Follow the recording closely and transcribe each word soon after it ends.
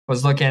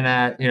was looking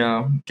at,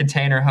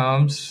 container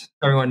homes.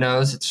 Everyone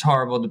knows it's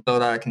horrible to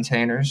build out of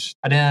containers.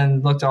 I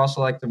then looked also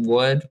like the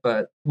wood,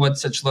 but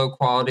wood's such low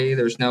quality,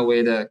 there's no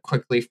way to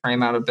quickly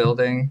frame out a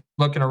building.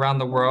 Looking around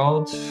the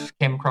world,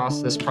 came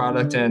across this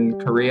product in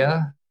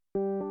Korea.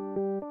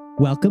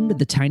 Welcome to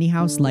the Tiny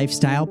House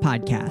Lifestyle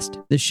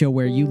Podcast, the show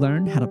where you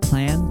learn how to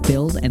plan,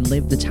 build, and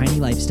live the tiny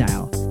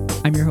lifestyle.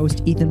 I'm your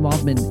host, Ethan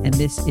Waldman, and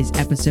this is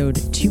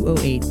episode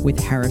 208 with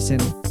Harrison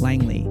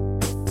Langley.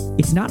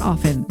 It's not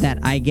often that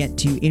I get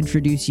to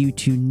introduce you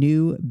to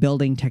new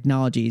building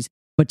technologies,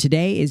 but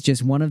today is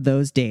just one of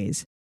those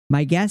days.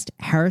 My guest,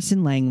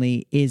 Harrison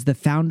Langley, is the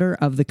founder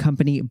of the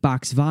company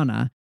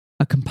Boxvana,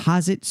 a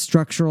composite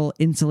structural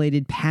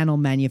insulated panel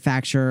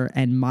manufacturer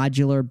and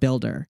modular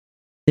builder.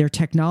 Their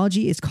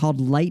technology is called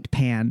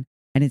LightPan,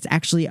 and it's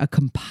actually a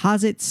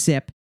composite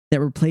SIP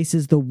that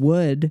replaces the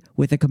wood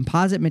with a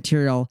composite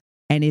material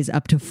and is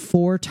up to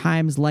 4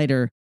 times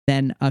lighter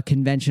than a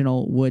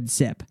conventional wood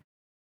SIP.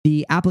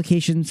 The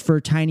applications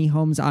for tiny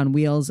homes on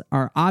wheels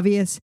are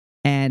obvious,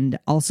 and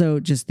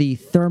also just the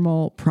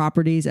thermal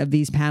properties of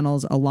these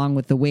panels along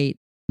with the weight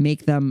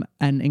make them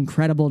an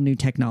incredible new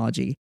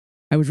technology.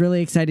 I was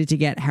really excited to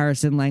get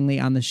Harrison Langley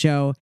on the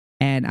show,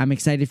 and I'm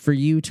excited for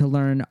you to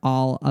learn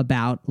all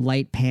about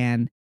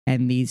LightPan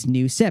and these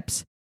new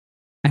SIPs.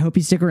 I hope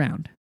you stick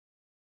around.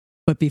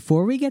 But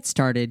before we get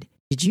started,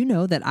 did you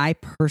know that I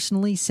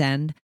personally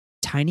send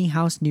Tiny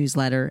House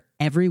newsletter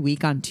every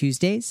week on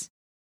Tuesdays?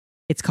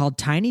 It's called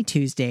Tiny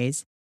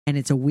Tuesdays, and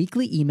it's a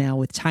weekly email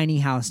with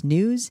Tiny House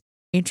news,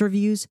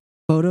 interviews,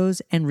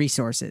 photos, and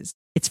resources.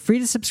 It's free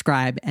to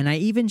subscribe, and I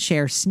even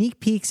share sneak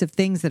peeks of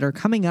things that are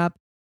coming up,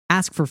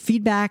 ask for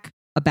feedback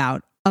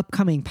about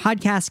upcoming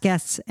podcast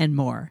guests, and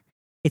more.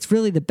 It's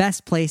really the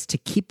best place to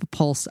keep a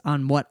pulse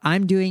on what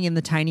I'm doing in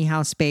the tiny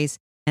house space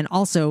and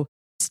also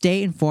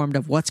stay informed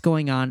of what's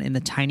going on in the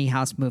tiny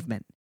house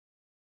movement.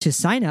 To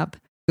sign up,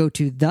 go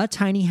to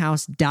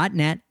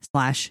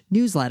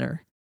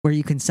thetinyhouse.net/newsletter, where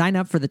you can sign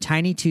up for the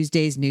Tiny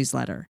Tuesdays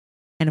newsletter.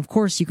 And of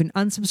course, you can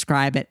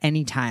unsubscribe at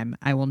any time.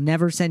 I will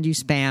never send you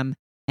spam,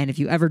 and if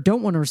you ever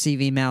don't want to receive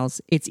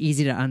emails, it's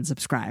easy to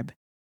unsubscribe.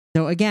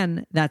 So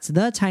again, that's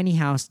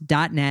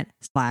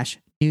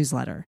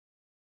thetinyhouse.net/newsletter.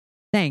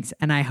 Thanks,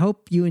 and I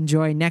hope you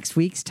enjoy next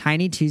week's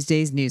Tiny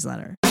Tuesdays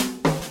newsletter.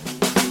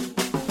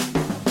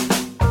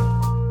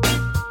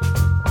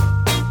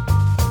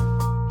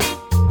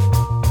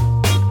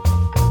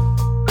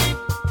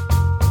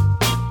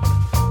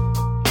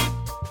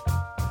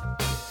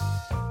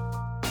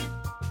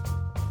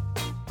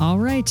 All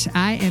right,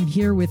 I am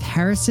here with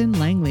Harrison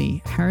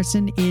Langley.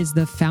 Harrison is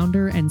the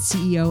founder and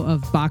CEO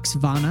of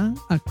Boxvana,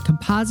 a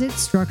composite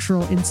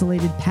structural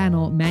insulated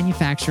panel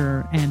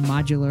manufacturer and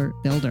modular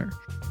builder.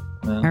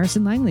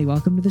 Harrison Langley,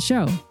 welcome to the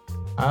show.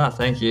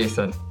 Thank you,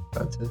 Ethan.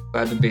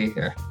 Glad to be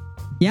here.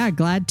 Yeah,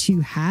 glad to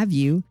have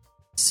you.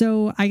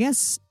 So I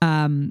guess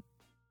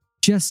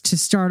just to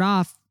start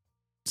off,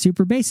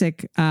 super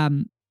basic,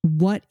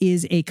 what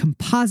is a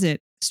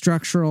composite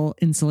structural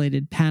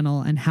insulated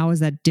panel, and how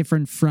is that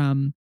different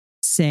from,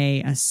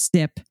 say, a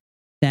SIP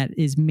that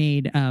is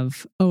made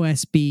of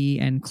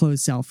OSB and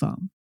closed cell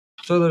foam?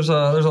 So there's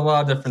a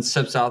lot of different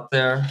SIPs out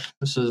there.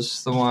 This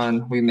is the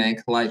one we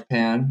make,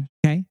 LightPan.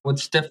 Okay.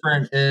 What's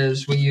different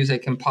is we use a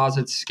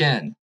composite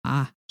skin,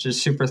 which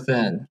is super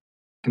thin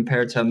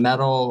compared to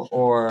metal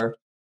or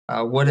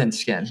wooden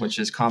skin, which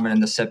is common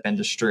in the SIP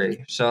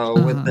industry. So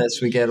with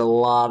this, we get a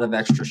lot of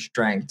extra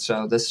strength.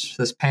 So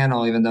this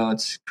panel, even though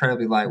it's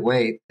incredibly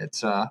lightweight,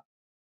 it's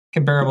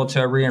comparable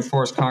to a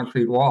reinforced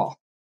concrete wall.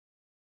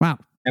 Wow.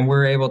 And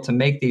we're able to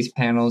make these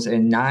panels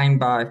in 9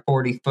 by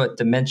 40 foot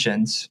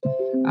dimensions.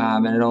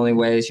 And it only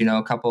weighs,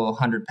 a couple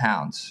hundred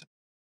pounds,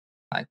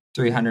 like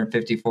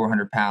 350,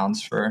 400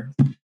 pounds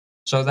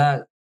so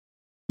that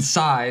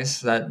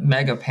size, that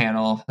mega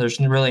panel,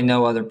 there's really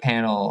no other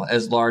panel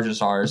as large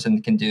as ours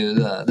and can do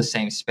the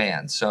same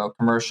span. So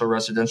commercial,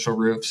 residential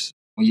roofs,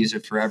 we use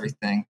it for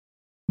everything.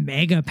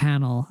 Mega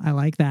panel. I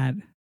like that.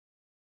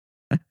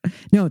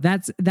 No,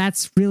 that's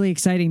really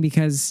exciting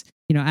because,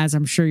 as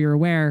I'm sure you're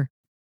aware,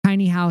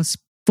 tiny house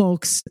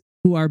folks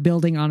who are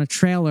building on a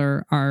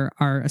trailer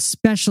are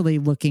especially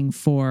looking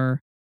for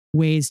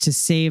ways to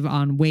save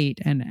on weight.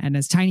 And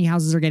as tiny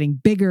houses are getting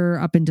bigger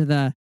up into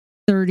the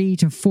 30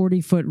 to 40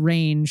 foot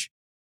range,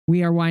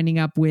 we are winding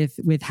up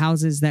with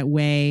houses that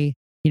weigh,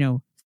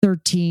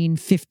 13,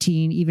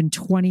 15, even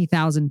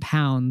 20,000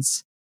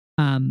 pounds.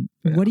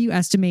 What do you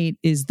estimate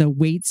is the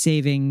weight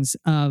savings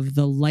of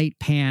the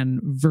LightPan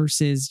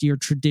versus your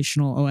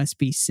traditional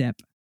OSB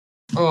SIP?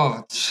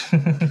 Oh,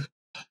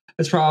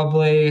 it's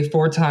probably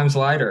 4 times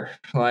lighter.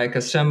 Like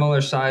a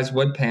similar size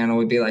wood panel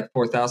would be like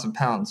 4,000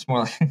 pounds.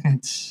 More like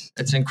it's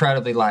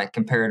incredibly light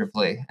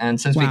comparatively. And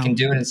since we can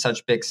do it in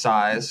such big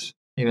size,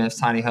 even if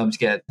tiny homes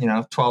get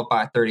 12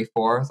 by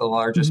 34, the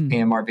largest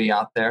PMRV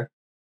out there.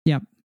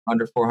 Yep.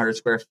 Under 400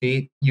 square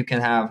feet, you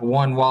can have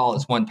one wall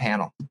as one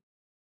panel.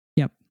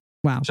 Yep.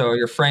 Wow. So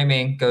your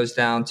framing goes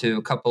down to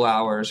a couple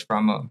hours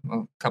from a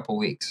couple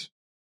weeks.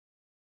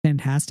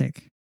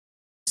 Fantastic.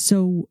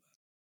 So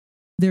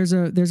there's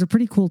a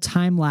pretty cool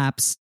time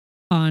lapse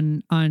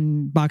on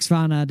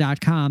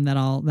boxvana.com that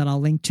I'll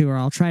link to, or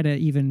I'll try to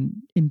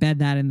even embed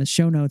that in the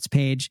show notes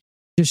page,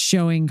 just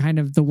showing kind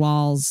of the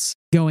walls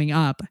going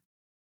up.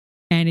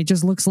 And it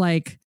just looks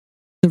like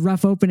the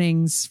rough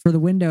openings for the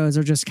windows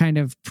are just kind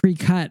of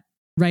pre-cut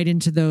right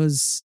into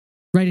those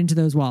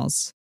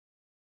walls.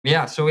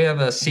 Yeah, so we have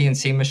a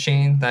CNC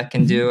machine that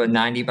can do a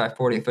 90 by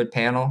 40 foot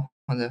panel,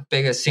 one of the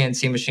biggest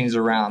CNC machines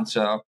around.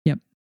 So yep.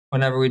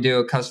 Whenever we do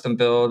a custom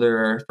build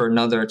or for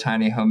another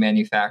tiny home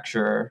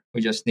manufacturer, we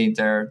just need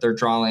their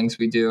drawings.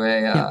 We do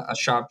a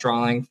shop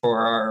drawing for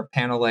our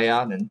panel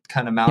layout and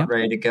cut them out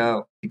ready to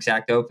go.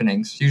 Exact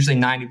openings, usually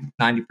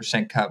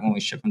 90% cut when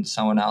we ship them to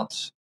someone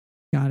else.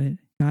 Got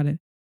it.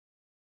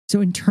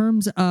 So in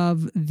terms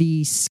of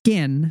the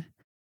skin,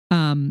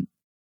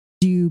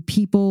 do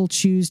people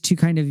choose to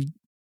kind of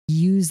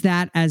use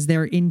that as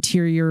their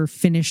interior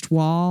finished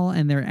wall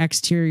and their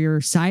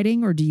exterior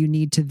siding, or do you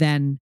need to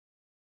then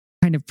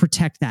kind of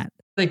protect that?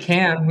 They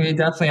can. We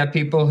definitely have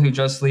people who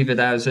just leave it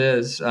as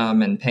is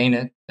and paint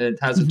it. It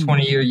has a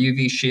 20-year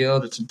UV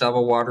shield. It's a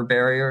double water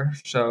barrier.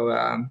 So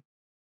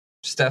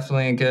it's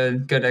definitely a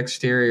good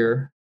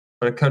exterior.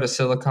 But a coat of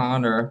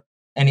silicone or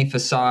any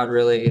facade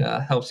really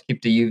helps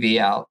keep the UV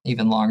out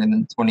even longer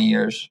than 20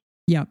 years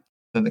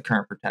than the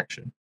current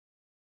protection.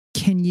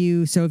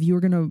 So if you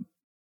were going to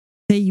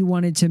say you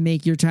wanted to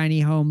make your tiny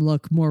home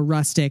look more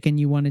rustic and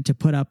you wanted to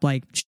put up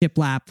like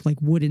shiplap, like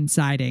wooden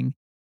siding,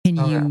 can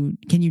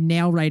you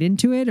nail right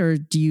into it, or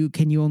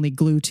can you only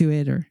glue to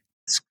it, or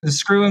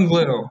screw and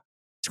glue?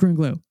 Screw and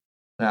glue.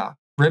 Yeah,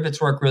 rivets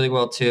work really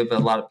well too, but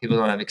a lot of people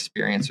don't have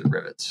experience with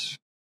rivets.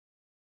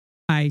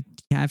 I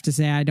have to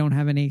say I don't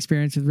have any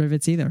experience with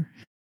rivets either.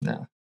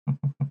 No.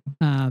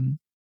 And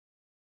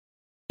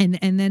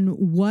then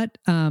what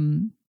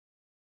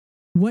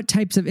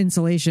types of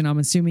insulation? I'm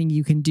assuming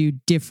you can do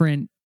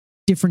different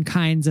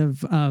kinds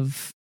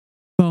of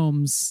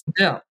foams.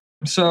 Yeah.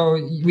 So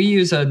we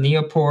use a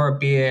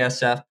Neopor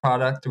BASF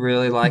product.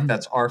 Really like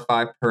that's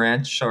R5 per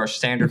inch. So our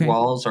standard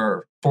walls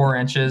are 4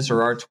 inches or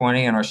R20,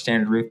 and our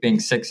standard roof being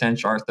 6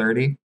 inch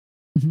R30.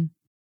 And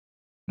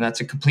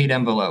that's a complete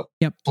envelope.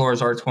 Yep.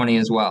 Floors R20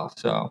 as well.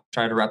 So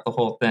try to wrap the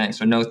whole thing.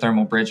 So no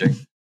thermal bridging.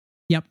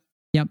 Yep.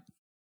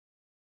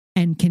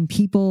 And can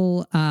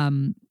people,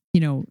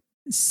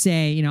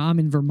 say, I'm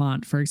in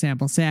Vermont, for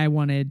example, say I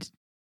wanted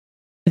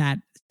that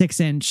 6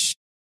 inch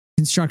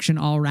construction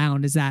all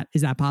around. Is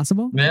that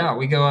possible? Yeah,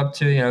 we go up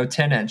to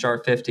 10 inch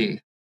R50.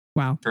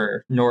 Wow.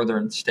 For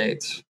northern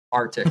states,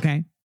 Arctic.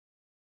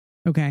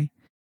 Okay.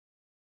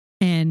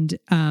 And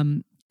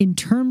in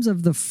terms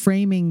of the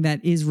framing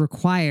that is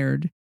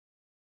required,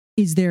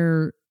 is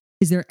there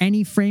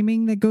any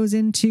framing that goes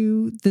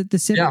into the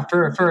SIP? Yeah,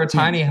 for a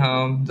tiny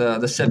home,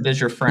 the SIP is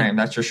your frame.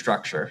 That's your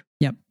structure.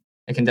 Yep.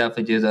 It can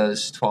definitely do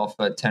those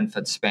 12-foot,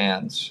 10-foot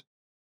spans.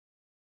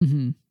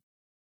 No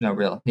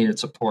real needed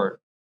support.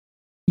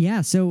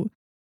 Yeah. So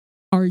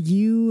are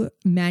you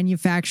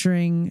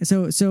manufacturing?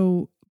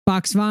 So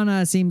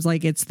Boxvana seems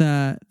like it's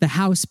the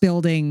house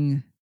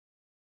building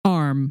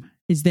arm.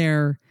 Is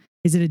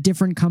it a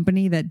different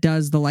company that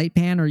does the light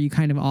pan, or are you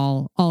kind of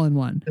all in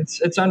one?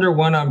 It's under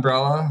one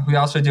umbrella. We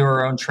also do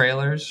our own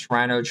trailers,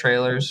 Rhino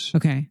trailers.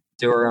 Okay.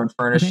 Do our own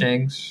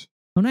furnishings. Okay.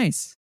 Oh,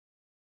 nice.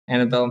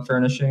 Annabelle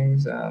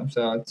Furnishings.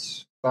 So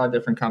it's a lot of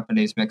different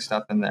companies mixed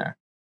up in there.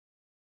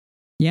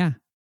 Yeah.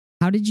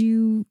 How did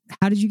you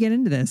get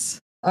into this?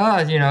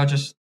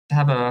 Just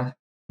have a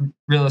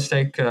real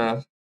estate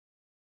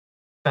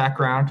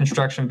background,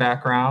 construction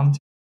background.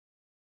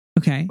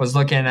 Okay. Was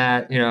looking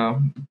at,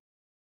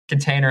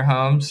 container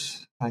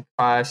homes like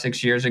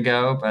 5-6 years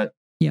ago, but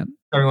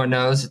everyone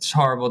knows it's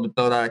horrible to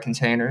build out of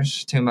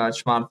containers. Too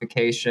much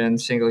modification,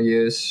 single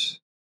use.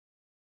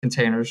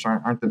 Containers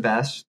aren't the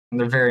best, and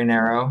they're very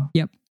narrow.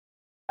 Yep.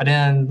 I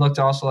then looked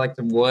also like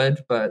the wood,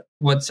 but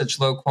wood's such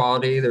low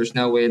quality. There's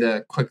no way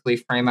to quickly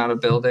frame out a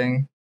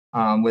building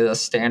with a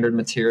standard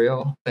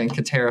material. Then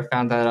Katerra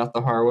found that out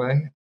the hard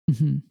way.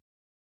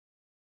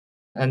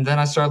 And then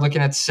I started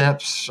looking at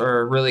SIPs,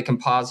 or really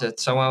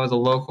composites. So I went with a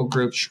local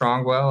group,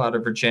 Strongwell, out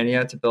of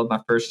Virginia, to build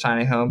my first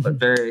tiny home, but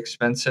very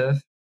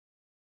expensive.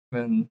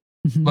 And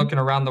looking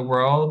around the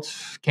world,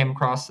 came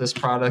across this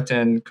product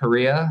in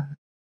Korea,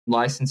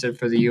 licensed it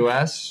for the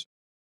U.S.,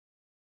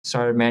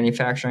 started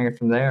manufacturing it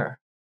from there.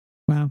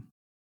 Wow.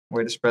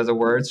 Way to spread the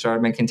word,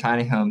 started making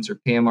tiny homes, or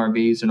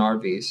PMRVs and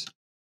RVs.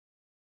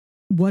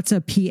 What's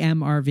a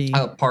PMRV?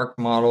 A park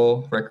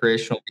model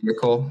recreational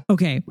vehicle.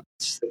 Okay.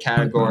 It's the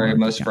category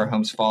most of our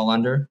homes fall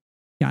under.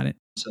 Got it.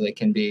 So they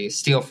can be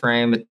steel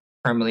frame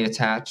permanently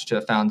attached to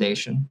a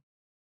foundation.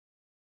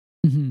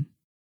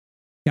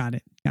 Got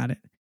it.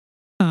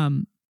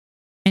 And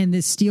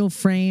the steel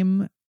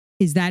frame,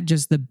 is that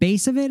just the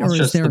base of it, or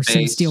is there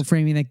some steel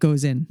framing that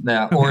goes in?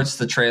 Yeah, okay. Or it's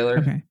the trailer.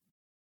 Okay.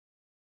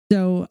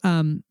 So,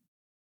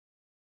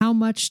 how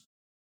much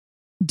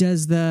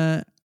does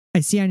I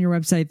see on your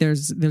website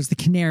there's the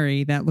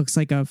Canary that looks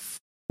like a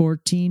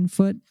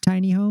 14-foot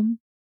tiny home?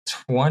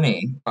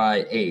 20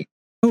 by 8.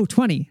 Oh,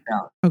 20. Yeah.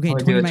 Okay,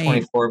 20 by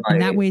 24 8. By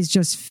and 8. That weighs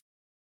just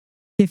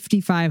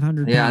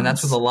 5,500 pounds. Yeah, and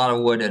that's with a lot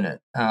of wood in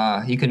it.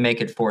 You can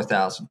make it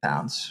 4,000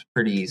 pounds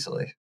pretty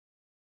easily.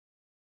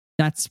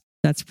 That's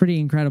pretty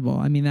incredible.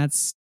 I mean,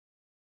 that's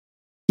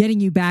getting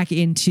you back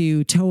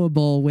into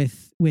towable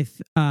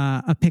with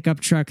a pickup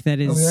truck that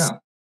is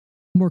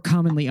more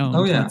commonly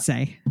owned, let's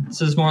say.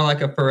 This is more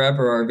like a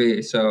forever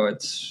RV. So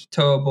it's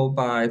towable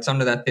it's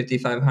under that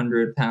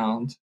 5,500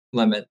 pound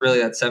limit, really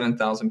that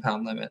 7,000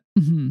 pound limit.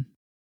 Mm-hmm.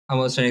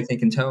 Almost anything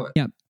can tow it.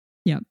 Yep.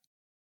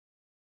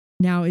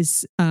 Now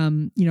is,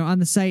 on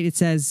the site, it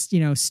says,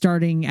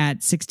 starting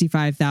at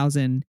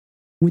 65,000.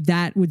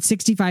 Would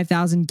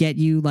 65,000 get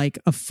you like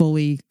a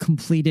fully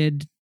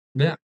completed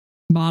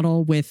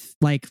model with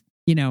like,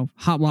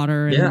 hot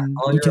water and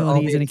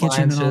utilities and a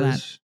kitchen and all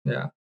that?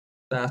 Yeah.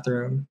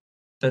 Bathroom,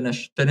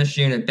 finished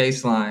unit,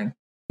 baseline.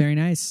 Very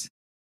nice.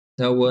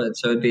 No wood.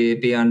 So it'd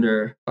be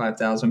under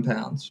 5,000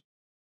 pounds.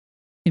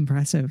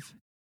 Impressive.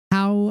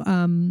 How,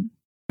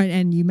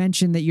 and you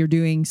mentioned that you're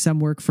doing some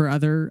work for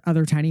other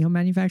tiny home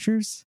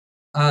manufacturers?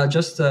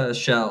 Just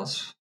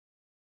shells.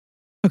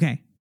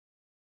 Okay.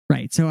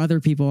 Right. So other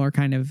people are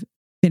kind of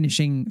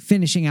finishing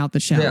out the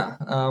shell.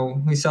 Yeah.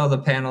 We sell the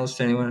panels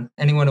to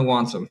anyone who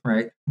wants them,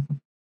 right?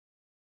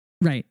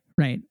 Right.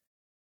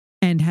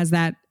 And has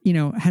that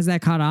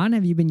caught on?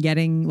 Have you been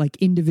getting like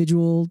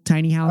individual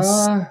tiny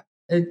house?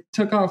 It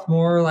took off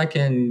more like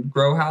in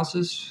grow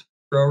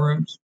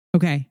rooms.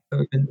 Okay.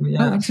 So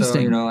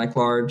interesting. So, like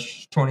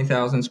large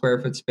 20,000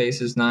 square foot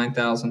spaces,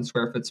 9,000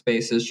 square foot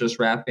spaces, just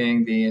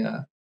wrapping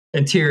the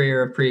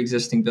interior of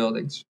pre-existing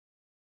buildings.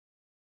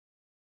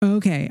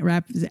 Okay.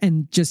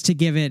 And just to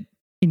give it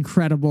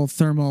incredible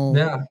thermal.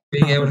 Yeah.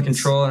 Being able to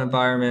control an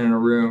environment in a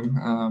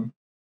room.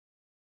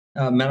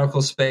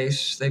 Medical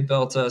space. They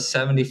built a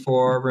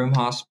 74 room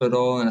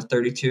hospital and a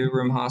 32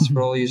 room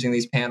hospital using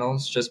these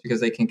panels just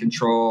because they can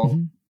control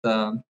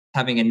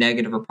having a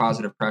negative or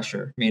positive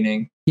pressure,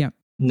 meaning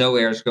no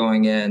air is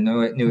going in,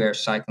 no new air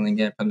cycling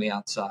in from the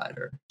outside,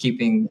 or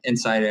keeping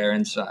inside air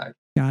inside.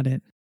 Got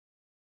it.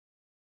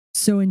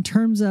 So in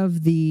terms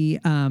of the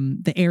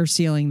air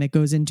sealing that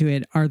goes into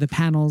it, are the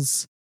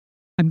panels,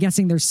 I'm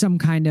guessing there's some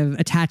kind of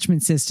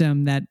attachment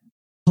system that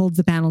holds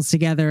the panels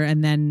together,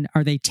 and then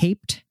are they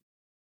taped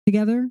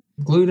together?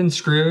 Glued and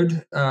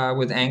screwed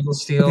with angle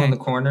steel in the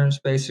corners,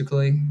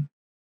 basically.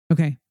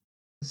 Okay.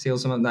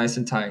 Seals them up nice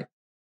and tight.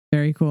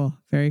 Very cool.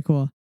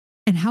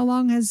 And how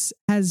long has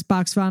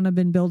Boxvana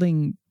been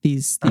building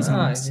these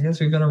homes? I guess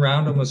we've been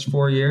around almost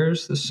 4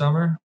 years this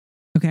summer.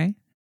 Okay.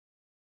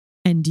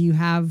 And do you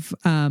have,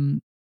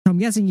 I'm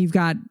guessing you've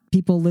got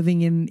people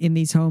living in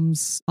these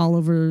homes all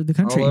over the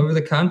country. All over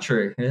the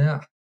country,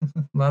 yeah. a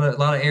lot of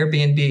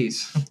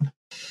Airbnbs.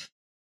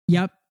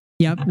 Yep.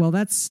 Well,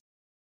 that's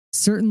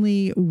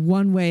certainly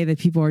one way that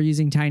people are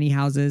using tiny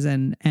houses.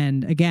 And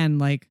again,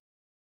 like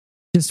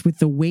just with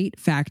the weight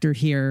factor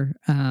here,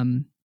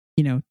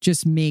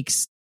 just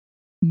makes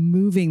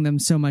moving them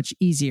so much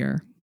easier.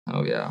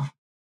 Oh yeah,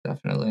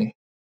 definitely.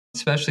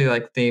 Especially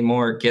like the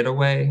more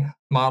getaway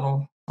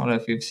model. I don't know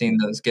if you've seen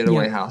those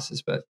getaway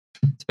houses, but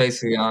it's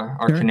basically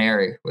our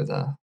Canary with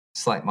a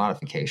slight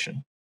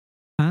modification.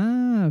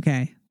 Ah,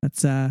 okay.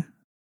 That's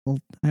well,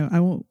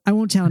 I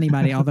won't tell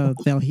anybody, although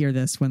they'll hear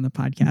this when the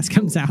podcast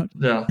comes out.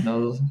 Yeah,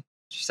 no,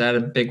 just add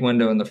a big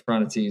window in the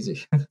front. It's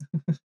easy.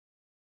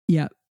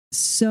 Yeah.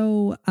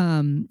 So,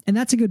 and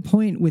that's a good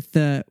point with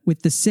the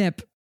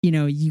SIP.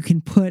 You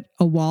can put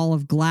a wall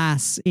of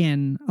glass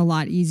in a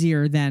lot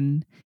easier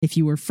than if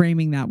you were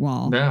framing that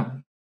wall. Yeah,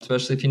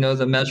 especially if you know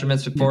the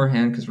measurements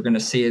beforehand, because we're going to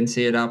see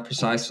it out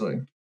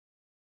precisely.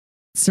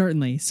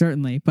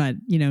 Certainly, but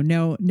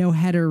no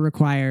header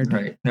required.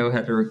 Right, no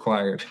header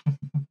required.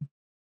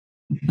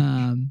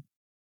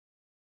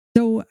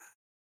 So,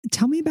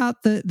 tell me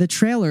about the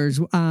trailers.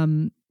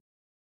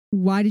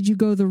 Why did you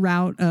go the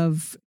route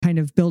of kind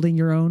of building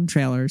your own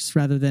trailers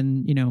rather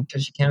than,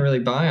 Because you can't really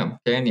buy them,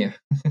 can you?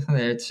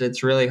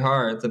 It's really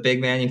hard. The big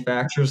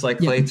manufacturers like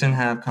Clayton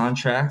have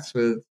contracts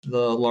with the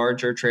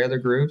larger trailer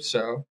groups.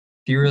 So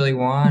if you really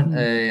want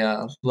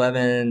a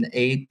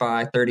 11.8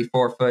 by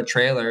 34 foot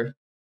trailer,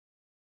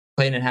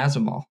 Clayton has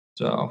them all.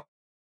 So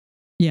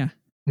yeah,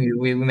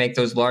 we make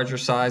those larger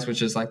size,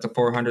 which is like the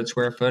 400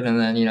 square foot, and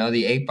then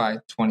the 8 by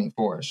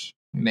 24s.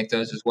 We make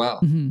those as well.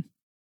 Mm-hmm.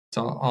 It's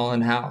all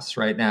in house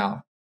right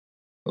now,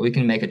 but we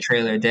can make a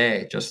trailer a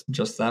day just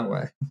that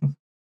way.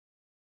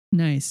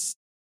 Nice.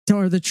 So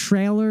are the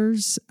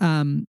trailers,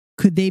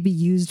 could they be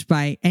used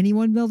by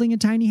anyone building a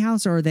tiny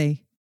house, or are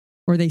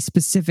they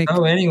specific?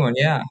 Oh, anyone.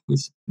 Yeah.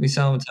 We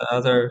sell them to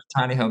other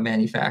tiny home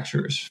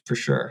manufacturers for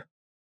sure.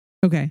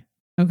 Okay.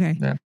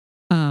 Yeah.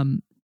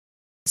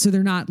 So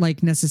they're not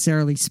like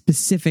necessarily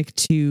specific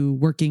to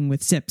working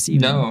with SIPs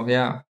even. No.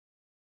 Yeah.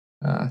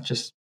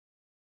 Just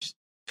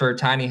for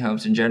tiny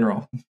homes in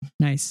general.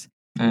 Nice.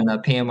 And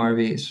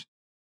PMRVs.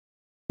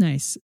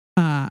 Nice.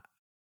 I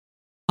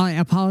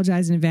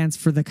apologize in advance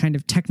for the kind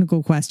of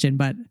technical question,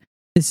 but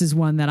this is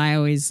one that I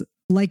always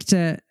like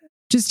to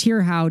just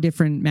hear how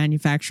different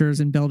manufacturers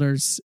and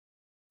builders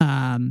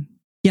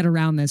get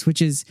around this,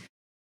 which is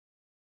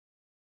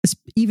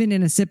even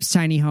in a SIP's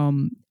tiny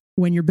home,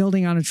 when you're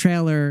building on a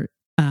trailer,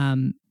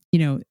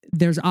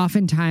 there's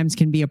oftentimes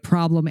can be a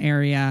problem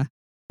area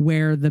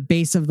where the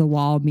base of the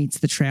wall meets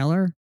the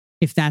trailer.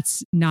 If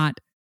that's not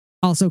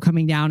also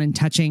coming down and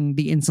touching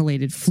the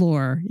insulated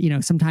floor,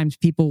 sometimes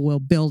people will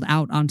build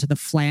out onto the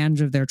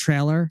flange of their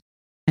trailer,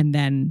 and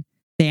then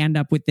they end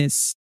up with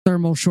this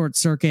thermal short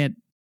circuit,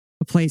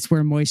 a place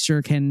where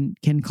moisture can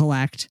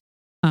collect.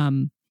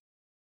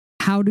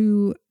 How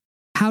do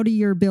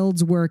your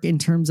builds work in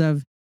terms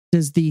of,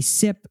 does the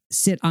SIP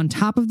sit on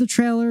top of the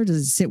trailer? Does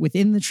it sit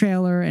within the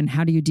trailer? And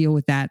how do you deal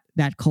with that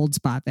cold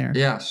spot there?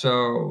 Yeah,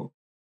 so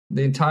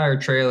the entire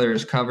trailer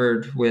is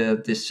covered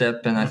with the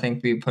SIP, and I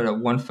think we put a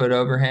 1 foot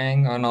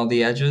overhang on all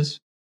the edges.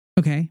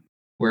 Okay.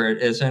 Where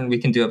it isn't, we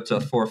can do up to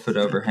a 4 foot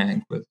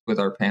overhang with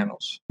our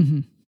panels.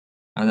 Mm-hmm.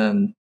 And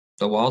then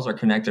the walls are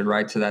connected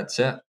right to that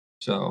SIP.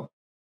 So,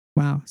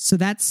 wow. So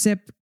that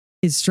SIP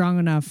is strong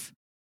enough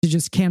to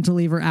just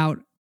cantilever out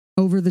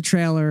over the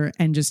trailer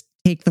and just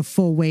take the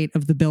full weight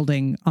of the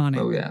building on it.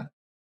 Oh, yeah.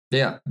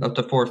 Yeah, up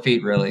to 4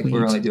 feet, really.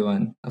 We're only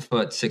doing a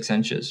foot, 6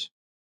 inches.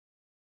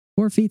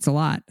 4 feet's a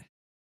lot.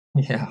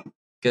 Yeah.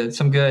 Good.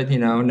 Some good,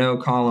 no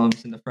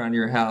columns in the front of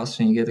your house,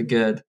 and you get a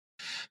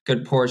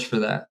good porch for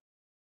that.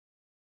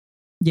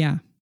 Yeah.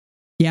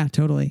 Yeah,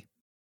 totally.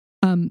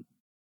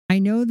 I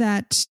know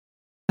that,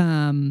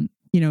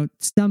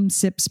 some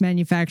SIPs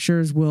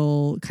manufacturers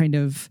will kind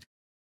of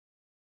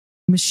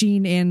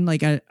machine in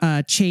like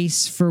a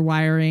chase for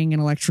wiring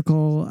and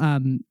electrical.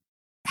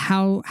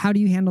 How do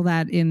you handle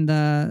that in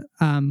the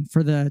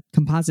for the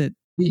composite?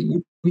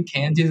 We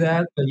can do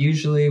that, but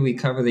usually we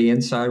cover the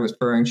inside with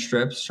furring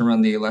strips to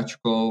run the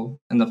electrical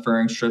and the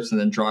furring strips, and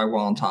then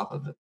drywall on top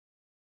of it.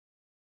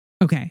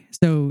 Okay,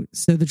 so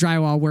the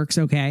drywall works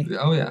okay.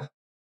 Oh yeah,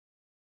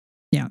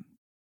 yeah.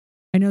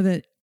 I know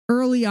that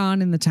early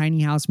on in the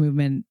tiny house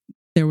movement,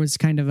 there was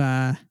kind of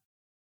a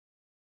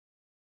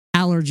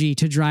allergy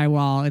to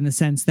drywall in the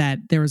sense that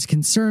there was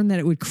concern that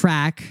it would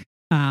crack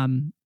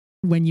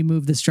when you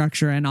move the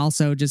structure, and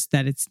also just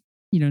that it's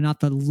not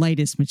the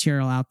lightest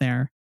material out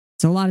there.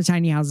 So a lot of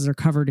tiny houses are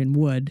covered in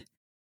wood,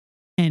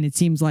 and it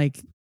seems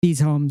like these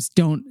homes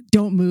don't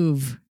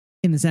move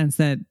in the sense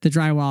that the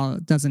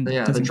drywall doesn't.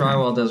 Yeah, doesn't the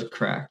drywall doesn't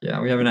crack.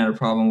 Yeah, we haven't had a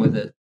problem with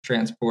it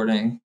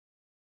transporting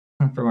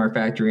from our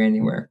factory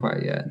anywhere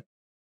quite yet.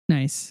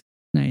 Nice.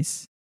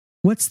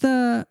 What's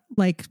the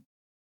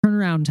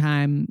turnaround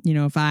time?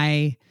 If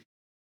I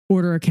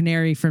order a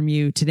canary from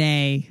you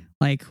today,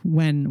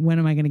 when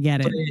am I going to get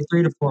it?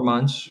 3 to 4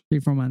 months. 3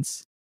 to 4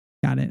 months.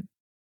 Got it.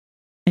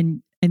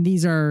 And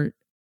these are,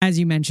 as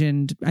you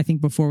mentioned, I think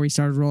before we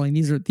started rolling,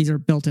 these are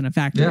built in a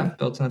factory. Yeah,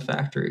 built in a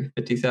factory,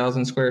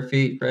 50,000 square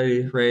feet,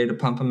 ready to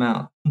pump them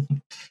out.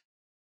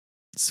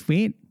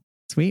 Sweet.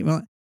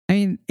 Well, I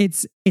mean,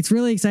 it's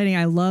really exciting.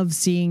 I love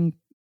seeing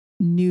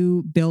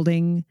new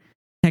building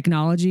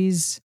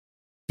technologies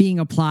being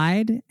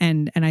applied,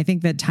 and I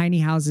think that tiny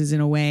houses,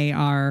 in a way,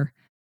 are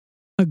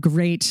a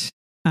great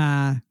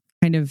kind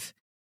of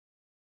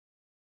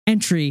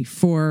entry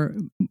for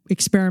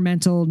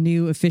experimental,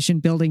 new,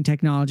 efficient building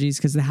technologies,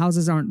 because the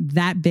houses aren't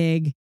that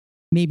big.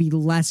 Maybe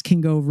less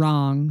can go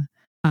wrong.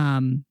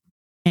 And,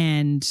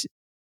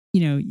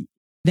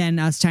 then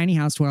us tiny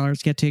house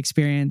dwellers get to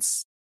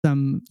experience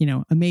some,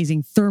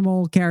 amazing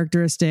thermal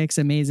characteristics,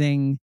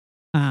 amazing,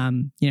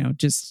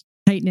 just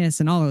tightness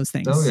and all those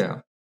things. Oh,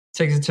 yeah.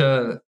 Takes it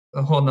to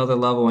a whole nother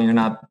level when you're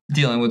not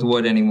dealing with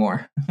wood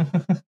anymore.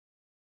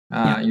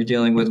 You're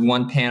dealing with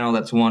one panel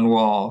that's one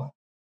wall.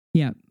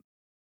 Yeah.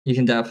 You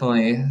can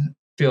definitely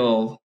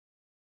feel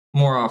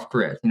more off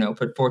grid.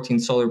 Put 14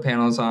 solar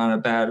panels on, a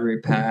battery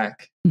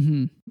pack,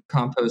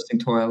 composting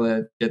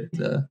toilet, get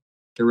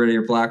rid of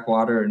your black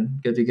water,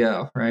 and good to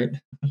go, right?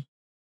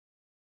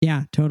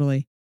 Yeah,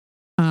 totally.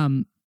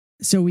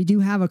 So we do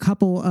have a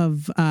couple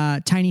of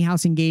Tiny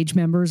House Engage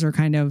members are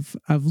kind of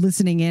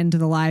listening in to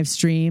the live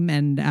stream,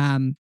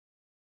 and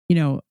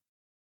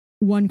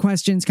one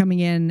question's coming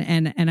in,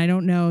 and I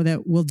don't know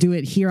that we'll do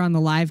it here on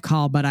the live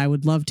call, but I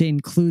would love to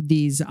include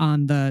these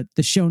on the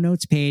show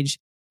notes page.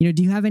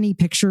 Do you have any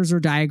pictures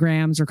or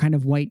diagrams or kind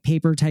of white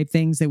paper type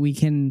things that we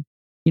can,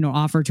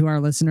 offer to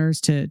our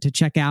listeners to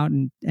check out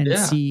and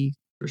see?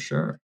 For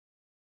sure.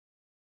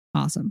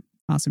 Awesome.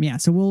 Yeah.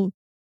 So we'll,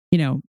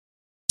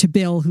 to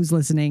Bill, who's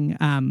listening,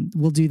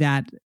 we'll do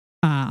that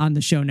on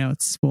the show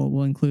notes.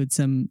 We'll include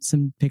some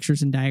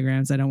pictures and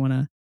diagrams. I don't want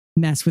to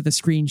mess with a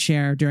screen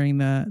share during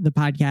the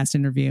podcast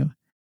interview.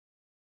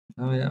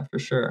 Oh yeah, for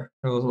sure.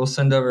 We'll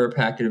send over a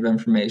packet of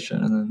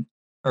information, and then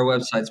our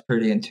website's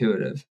pretty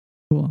intuitive.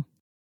 Cool.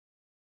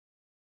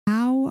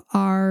 How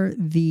are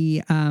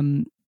the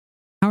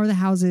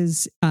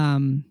houses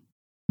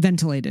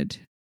ventilated?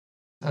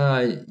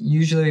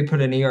 Usually we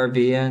put an ERV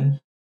in.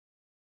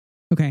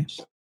 Okay.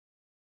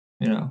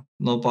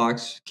 Little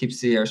box keeps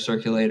the air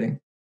circulating.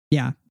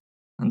 Yeah.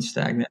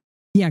 Unstagnant.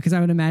 Yeah, because I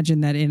would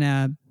imagine that in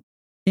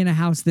a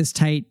house this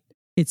tight,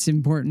 it's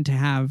important to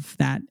have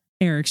that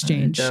air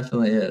exchange. It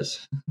definitely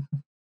is.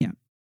 Yeah.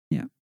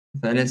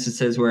 That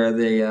instances where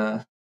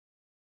the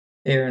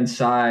air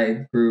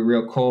inside grew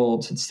real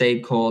cold. It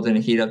stayed cold and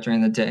it heat up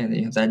during the day. And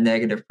you have that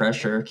negative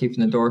pressure keeping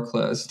the door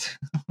closed.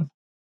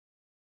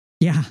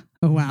 Yeah.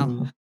 Oh, wow.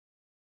 Mhm.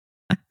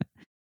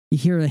 You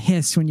hear a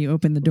hiss when you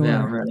open the door.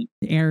 Yeah, right.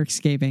 The air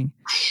escaping.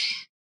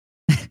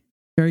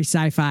 Very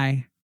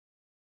sci-fi.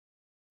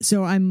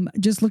 So I'm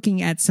just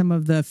looking at some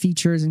of the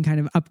features and kind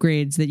of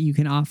upgrades that you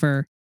can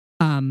offer.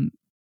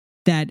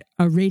 That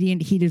a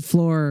radiant heated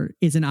floor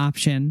is an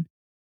option.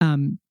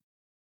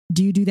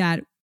 Do you do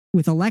that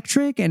with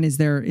electric? And is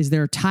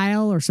there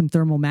tile or some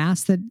thermal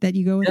mass that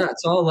you go with? Yeah,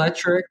 it's all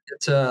electric.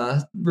 It's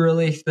a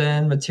really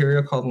thin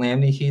material called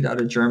Lamni-Heat out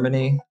of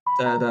Germany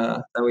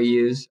that we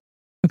use.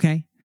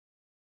 Okay.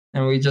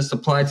 And we just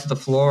apply it to the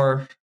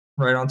floor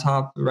right on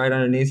top, right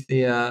underneath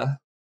the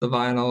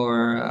vinyl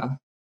or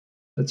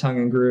the tongue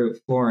and groove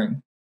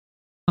flooring.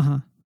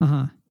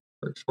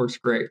 Works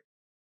great.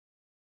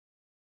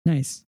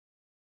 Nice.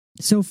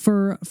 So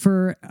for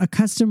a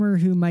customer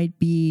who might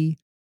be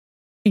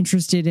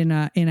interested in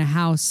a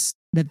house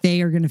that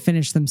they are going to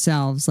finish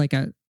themselves, like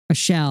a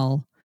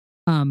shell,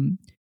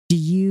 do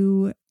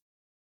you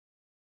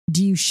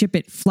ship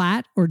it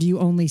flat, or do you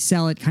only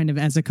sell it kind of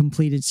as a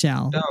completed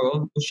shell? No,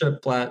 we'll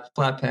ship flat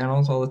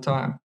panels all the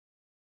time.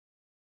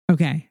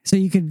 Okay, so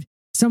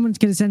someone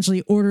could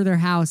essentially order their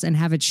house and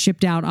have it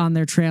shipped out on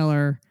their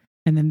trailer,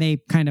 and then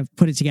they kind of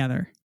put it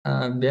together.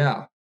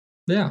 Yeah.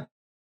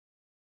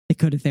 They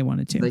could if they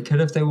wanted to. They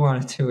could if they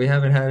wanted to. We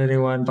haven't had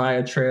anyone buy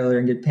a trailer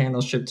and get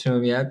panels shipped to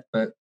them yet,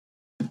 but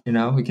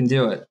we can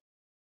do it.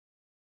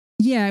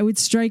 Yeah, it would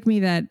strike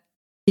me that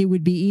it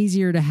would be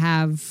easier to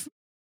have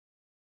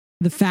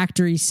the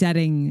factory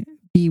setting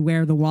be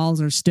where the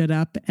walls are stood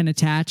up and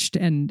attached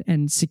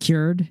and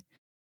secured.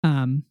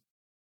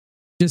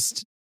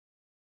 Just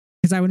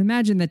because I would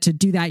imagine that to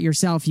do that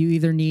yourself, you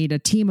either need a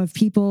team of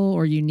people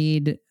or you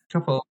need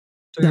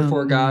three or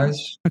four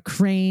guys, a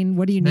crane.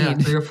 What do you need? Yeah,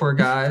 3 or 4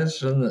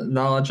 guys, and the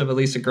knowledge of at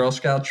least a Girl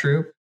Scout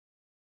troop.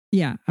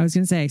 Yeah, I was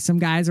going to say some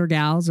guys or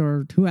gals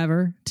or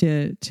whoever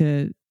to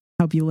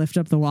help you lift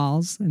up the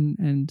walls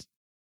and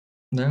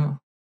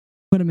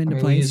put them into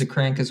place. We use a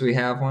crane because we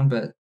have one,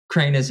 but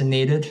crane isn't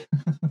needed.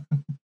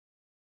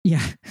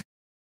 Yeah.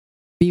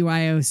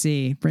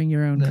 BYOC, bring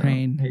your own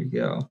crane. There you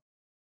go.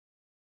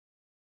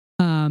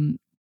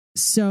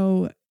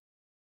 So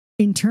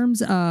in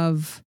terms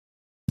of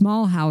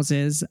small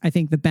houses, I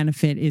think the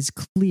benefit is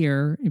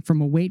clear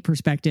from a weight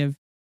perspective.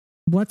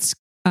 What's,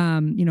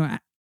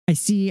 I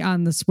see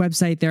on this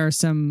website, there are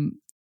some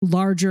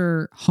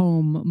larger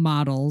home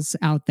models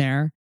out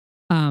there.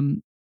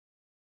 How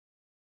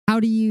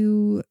do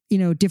you,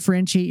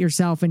 differentiate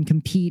yourself and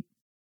compete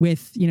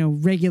with,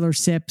 regular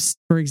SIPs,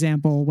 for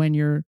example, when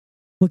you're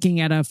looking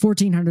at a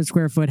 1,400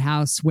 square foot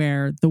house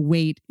where the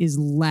weight is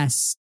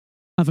less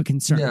of a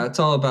concern? Yeah, it's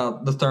all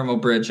about the thermal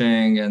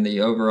bridging and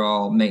the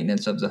overall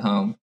maintenance of the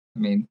home. I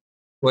mean,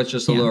 what's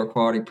just a lower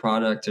quality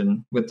product,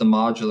 and with the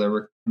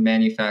modular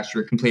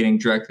manufacturer completing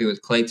directly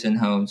with Clayton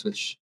Homes,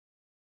 which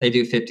they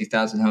do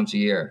 50,000 homes a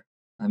year.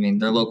 I mean,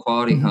 they're low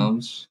quality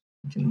homes.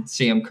 You can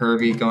see them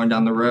curvy going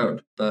down the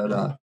road,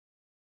 but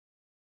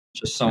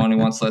just someone who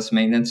wants less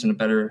maintenance and a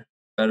better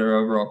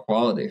overall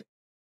quality.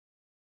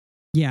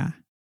 Yeah.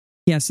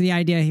 Yeah. So the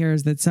idea here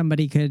is that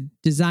somebody could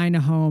design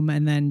a home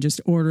and then just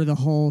order the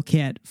whole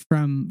kit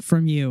from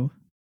you.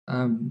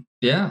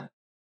 Yeah.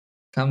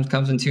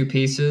 Comes in 2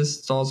 pieces.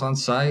 It's all on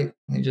site.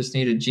 You just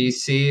need a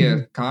GC,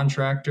 a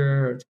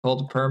contractor, pull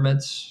the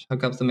permits,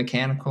 hook up the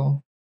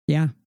mechanical.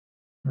 Yeah.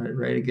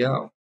 Ready to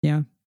go.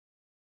 Yeah.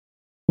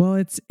 Well,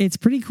 it's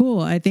pretty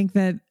cool. I think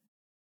that,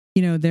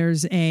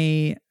 there's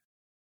a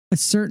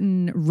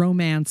certain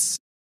romance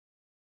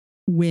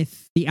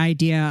with the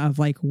idea of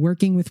like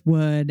working with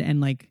wood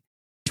and like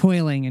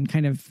toiling and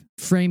kind of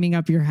framing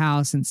up your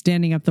house and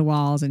standing up the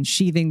walls and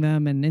sheathing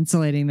them and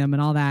insulating them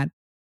and all that.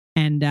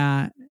 And,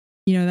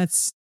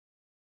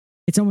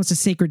 it's almost a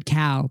sacred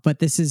cow, but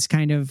this is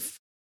kind of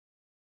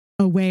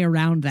a way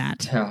around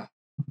that. Yeah.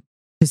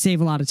 To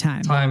save a lot of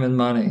time. Time and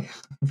money,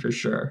 for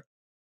sure.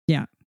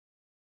 Yeah.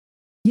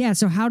 Yeah.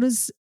 So how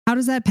does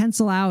that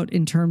pencil out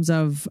in terms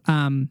of,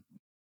 for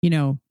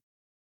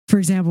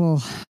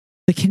example,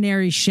 the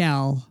canary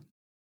shell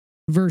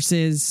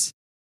versus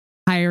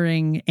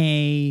hiring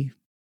a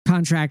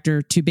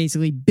contractor to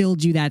basically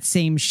build you that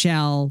same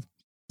shell,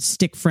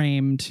 stick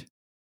framed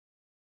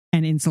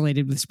and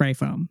insulated with spray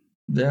foam?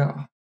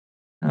 Yeah.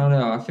 I don't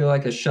know. I feel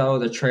like a shell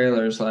with a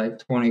trailer is like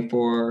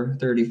 24,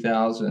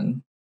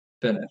 30,000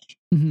 finished.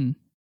 Mm-hmm.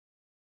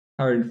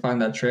 Hard to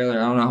find that trailer.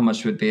 I don't know how much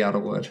it would be out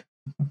of wood.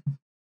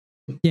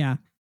 Yeah.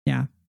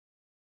 Yeah.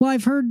 Well,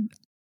 I've heard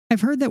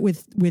that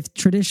with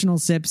traditional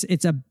SIPs,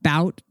 it's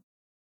about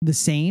the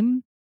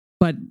same,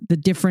 but the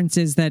difference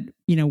is that,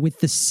 with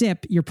the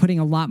SIP, you're putting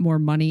a lot more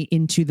money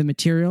into the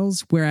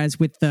materials. Whereas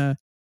with the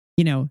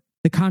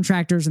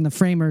contractors and the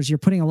framers, you're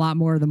putting a lot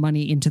more of the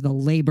money into the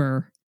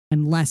labor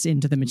and less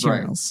into the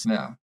materials. Right.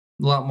 Yeah.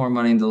 A lot more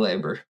money into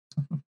labor.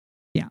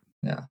 Yeah.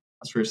 Yeah.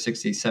 That's where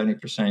 60,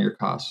 70% of your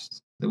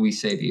costs that we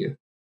save you.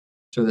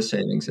 So the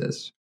savings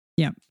is.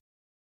 Yeah.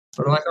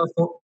 But like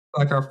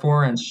like our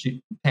 4-inch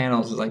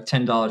panels is like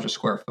 $10 a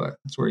square foot.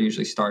 That's where it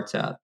usually starts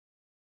at.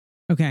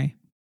 Okay.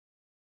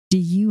 Do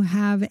you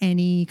have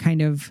any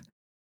kind of,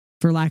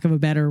 for lack of a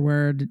better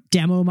word,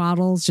 demo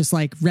models just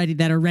like ready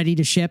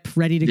to ship,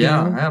 ready to go?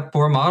 Yeah, I have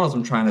 4 models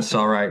I'm trying to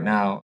sell right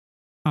now.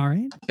 All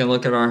right. You can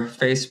look at our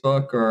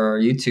Facebook or our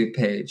YouTube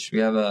page. We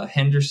have a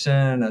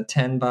Henderson, a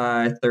 10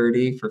 by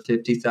 30 for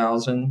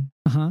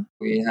 $50,000.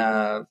 We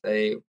have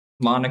a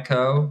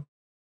Monaco,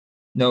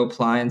 no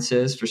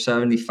appliances for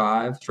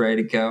 $75,000. It's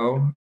ready to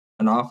go.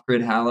 An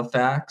off-grid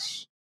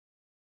Halifax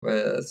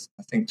with,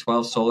 I think,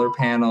 12 solar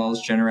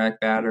panels, Generac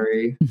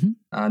battery,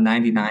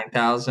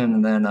 $99,000.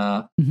 And then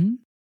a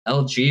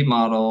LG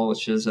model,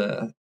 which is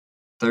a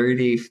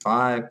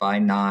 35 by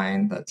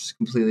 9 that's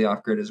completely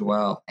off-grid as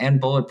well and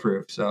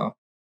bulletproof. So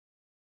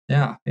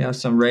yeah, we have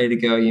some ready to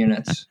go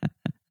units.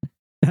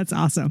 That's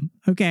awesome.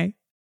 Okay.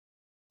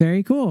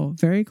 Very cool.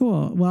 Very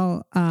cool.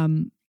 Well,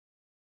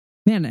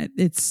 man,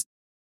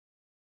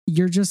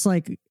 you're just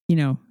like,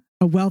 a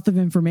wealth of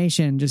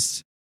information,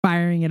 just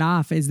firing it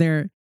off. Is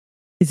there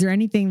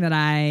anything that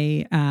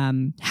I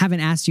haven't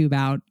asked you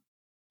about,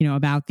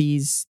 about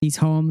these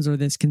homes or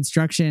this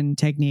construction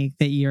technique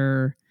that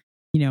you're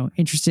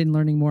interested in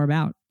learning more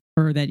about,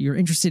 or that you're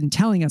interested in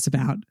telling us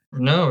about?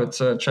 No, it's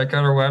check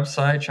out our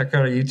website, check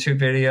out our YouTube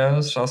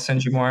videos. I'll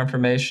send you more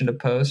information to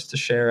post, to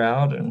share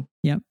out, and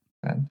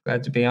I'm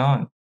glad to be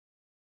on.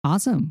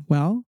 Awesome.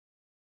 Well,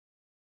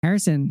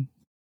 Harrison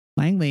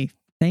Langley,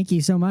 thank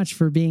you so much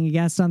for being a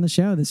guest on the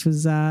show. This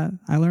was, I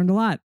learned a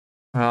lot.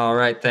 All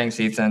right. Thanks,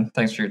 Ethan.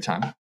 Thanks for your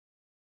time.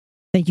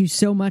 Thank you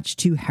so much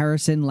to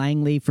Harrison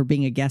Langley for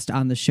being a guest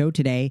on the show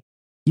today.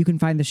 You can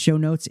find the show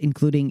notes,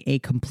 including a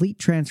complete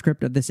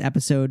transcript of this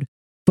episode,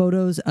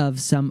 photos of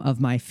some of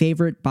my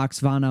favorite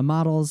Boxvana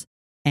models,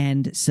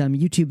 and some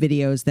YouTube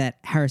videos that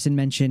Harrison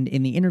mentioned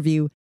in the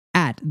interview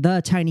at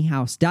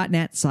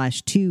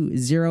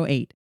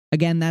thetinyhouse.net/208.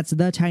 Again, that's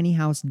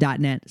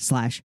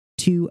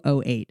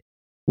thetinyhouse.net/208.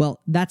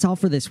 Well, that's all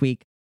for this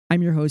week.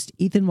 I'm your host,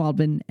 Ethan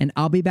Waldman, and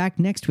I'll be back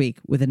next week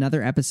with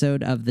another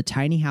episode of the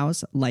Tiny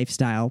House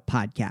Lifestyle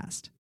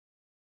Podcast.